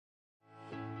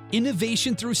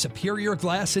Innovation through superior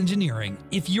glass engineering.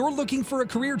 If you're looking for a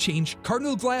career change,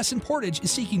 Cardinal Glass in Portage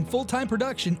is seeking full-time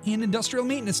production and industrial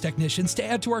maintenance technicians to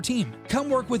add to our team. Come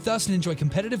work with us and enjoy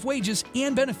competitive wages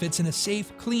and benefits in a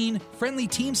safe, clean, friendly,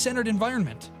 team-centered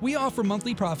environment. We offer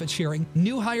monthly profit sharing,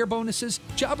 new hire bonuses,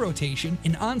 job rotation,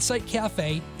 an on-site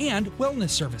cafe, and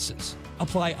wellness services.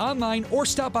 Apply online or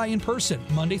stop by in person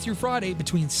Monday through Friday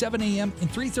between 7 a.m. and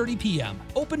 3:30 p.m.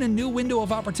 Open a new window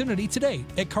of opportunity today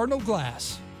at Cardinal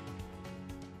Glass.